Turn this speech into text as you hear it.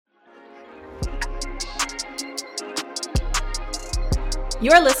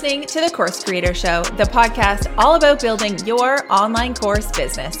You're listening to The Course Creator Show, the podcast all about building your online course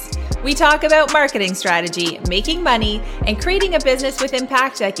business. We talk about marketing strategy, making money, and creating a business with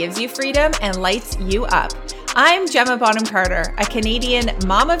impact that gives you freedom and lights you up. I'm Gemma Bonham Carter, a Canadian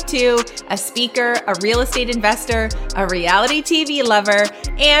mom of two, a speaker, a real estate investor, a reality TV lover,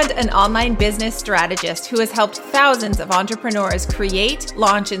 and an online business strategist who has helped thousands of entrepreneurs create,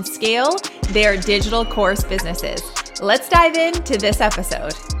 launch, and scale their digital course businesses. Let's dive into this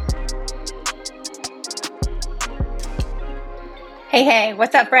episode. Hey,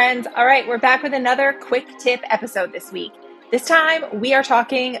 what's up, friends? All right, we're back with another quick tip episode this week. This time, we are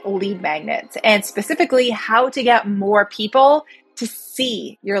talking lead magnets and specifically how to get more people to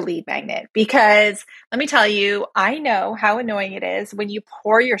see your lead magnet. Because let me tell you, I know how annoying it is when you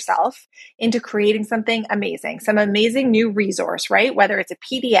pour yourself into creating something amazing, some amazing new resource, right? Whether it's a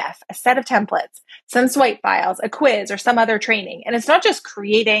PDF, a set of templates, some swipe files, a quiz, or some other training. And it's not just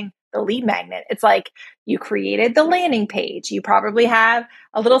creating the lead magnet. It's like you created the landing page. You probably have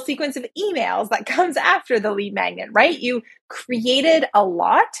a little sequence of emails that comes after the lead magnet, right? You created a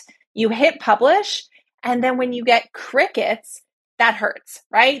lot, you hit publish, and then when you get crickets, that hurts,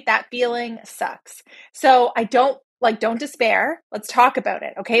 right? That feeling sucks. So don't despair. Let's talk about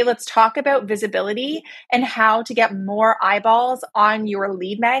it. Okay. Let's talk about visibility and how to get more eyeballs on your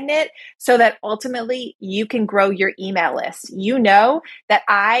lead magnet so that ultimately you can grow your email list. You know that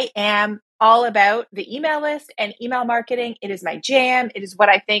I am all about the email list and email marketing. It is my jam. It is what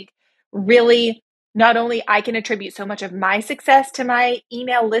I think really not only I can attribute so much of my success to my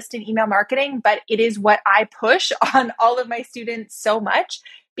email list and email marketing, but it is what I push on all of my students so much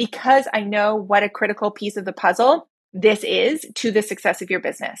because I know what a critical piece of the puzzle this is to the success of your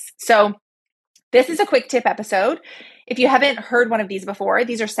business. So this is a quick tip episode. If you haven't heard one of these before,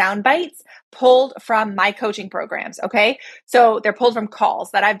 these are sound bites pulled from my coaching programs, okay? So they're pulled from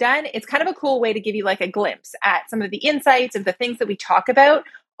calls that I've done. It's kind of a cool way to give you like a glimpse at some of the insights of the things that we talk about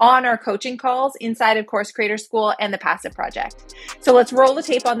on our coaching calls inside of Course Creator School and the Passive Project. So let's roll the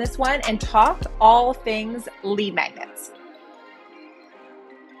tape on this one and talk all things lead magnets.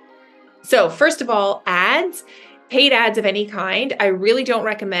 So first of all, ads. Paid ads of any kind, I really don't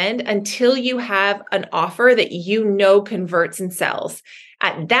recommend until you have an offer that you know converts and sells.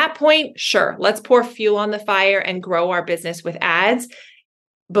 At that point, sure, let's pour fuel on the fire and grow our business with ads.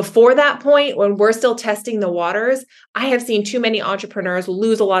 Before that point, when we're still testing the waters, I have seen too many entrepreneurs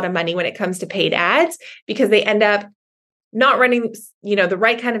lose a lot of money when it comes to paid ads because they end up not running, the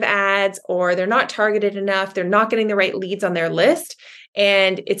right kind of ads, or they're not targeted enough. They're not getting the right leads on their list.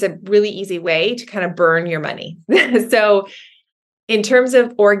 And it's a really easy way to kind of burn your money. So in terms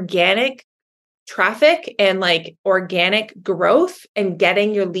of organic traffic and like organic growth and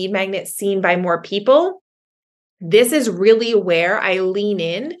getting your lead magnet seen by more people, this is really where I lean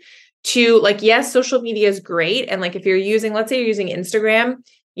in to yes, social media is great. And if you're using, let's say you're using Instagram,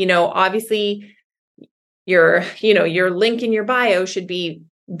 obviously your link in your bio should be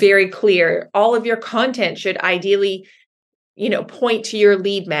very clear. All of your content should ideally point to your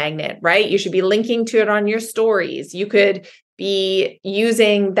lead magnet, right? You should be linking to it on your stories. You could be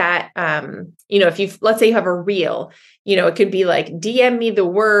using that, let's say you have a reel, it could be like, DM me the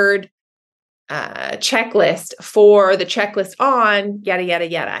word checklist for the checklist on yada, yada,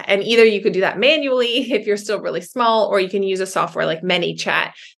 yada. And either you could do that manually if you're still really small, or you can use a software like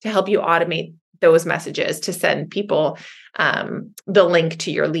ManyChat to help you automate those messages to send people the link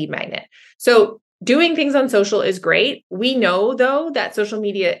to your lead magnet. So doing things on social is great. We know, though, that social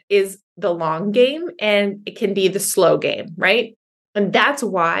media is the long game and it can be the slow game, right? And that's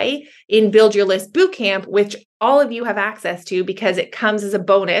why in Build Your List Bootcamp, which all of you have access to because it comes as a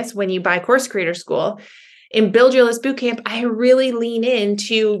bonus when you buy Course Creator School, in Build Your List Bootcamp, I really lean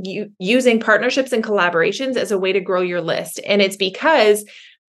into using partnerships and collaborations as a way to grow your list. And it's because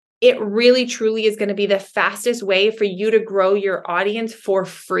it really, truly is going to be the fastest way for you to grow your audience for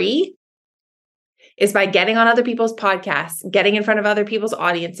free is by getting on other people's podcasts, getting in front of other people's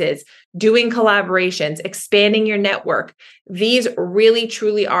audiences, doing collaborations, expanding your network. These really,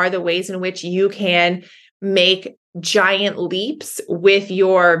 truly are the ways in which you can make giant leaps with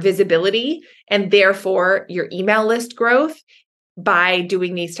your visibility and therefore your email list growth by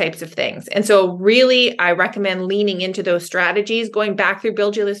doing these types of things. And so really, I recommend leaning into those strategies, going back through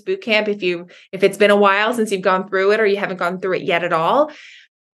Build Your List Bootcamp if it's been a while since you've gone through it or you haven't gone through it yet at all,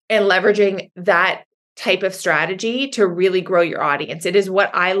 and leveraging that type of strategy to really grow your audience. It is what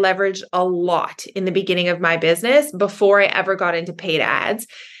I leveraged a lot in the beginning of my business before I ever got into paid ads.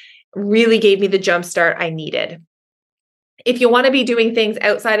 Really gave me the jump start I needed. If you want to be doing things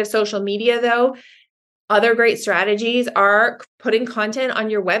outside of social media, though, Other great strategies are putting content on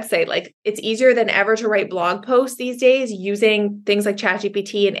your website. Like, it's easier than ever to write blog posts these days using things like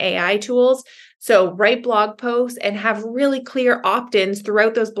ChatGPT and AI tools. So write blog posts and have really clear opt-ins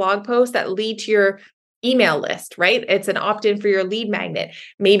throughout those blog posts that lead to your email list, right? It's an opt-in for your lead magnet.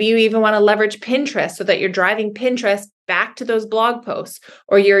 Maybe you even want to leverage Pinterest so that you're driving Pinterest back to those blog posts,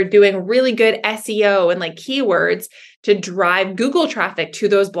 or you're doing really good SEO and like keywords to drive Google traffic to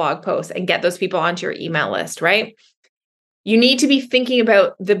those blog posts and get those people onto your email list, right? You need to be thinking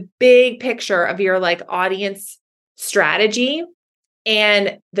about the big picture of your like audience strategy.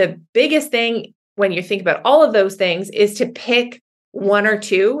 And the biggest thing when you think about all of those things is to pick one or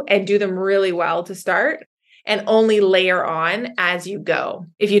two and do them really well to start, and only layer on as you go.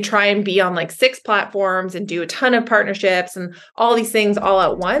 If you try and be on like 6 platforms and do a ton of partnerships and all these things all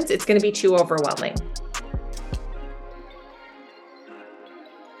at once, it's going to be too overwhelming.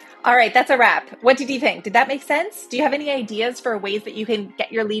 All right, that's a wrap. What did you think? Did that make sense? Do you have any ideas for ways that you can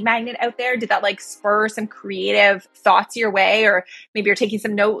get your lead magnet out there? Did that like spur some creative thoughts your way? Or maybe you're taking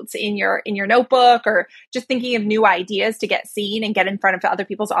some notes in your notebook, or just thinking of new ideas to get seen and get in front of other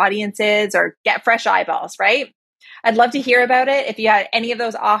people's audiences or get fresh eyeballs, right? I'd love to hear about it. If you had any of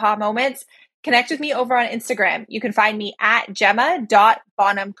those aha moments, connect with me over on Instagram. You can find me at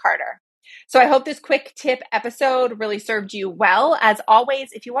Gemma.BonhamCarter. So I hope this quick tip episode really served you well. As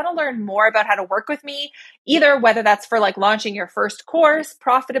always, if you want to learn more about how to work with me, either whether that's for like launching your first course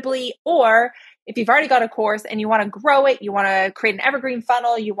profitably, or if you've already got a course and you want to grow it, you want to create an evergreen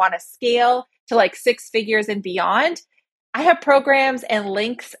funnel, you want to scale to like 6 figures and beyond, I have programs and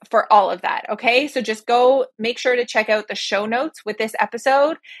links for all of that. Okay. So just go make sure to check out the show notes with this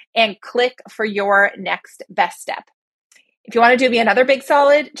episode and click for your next best step. If you want to do me another big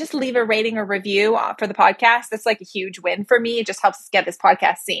solid, just leave a rating or review for the podcast. That's like a huge win for me. It just helps us get this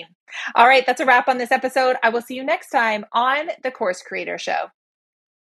podcast seen. All right, that's a wrap on this episode. I will see you next time on the Course Creator Show.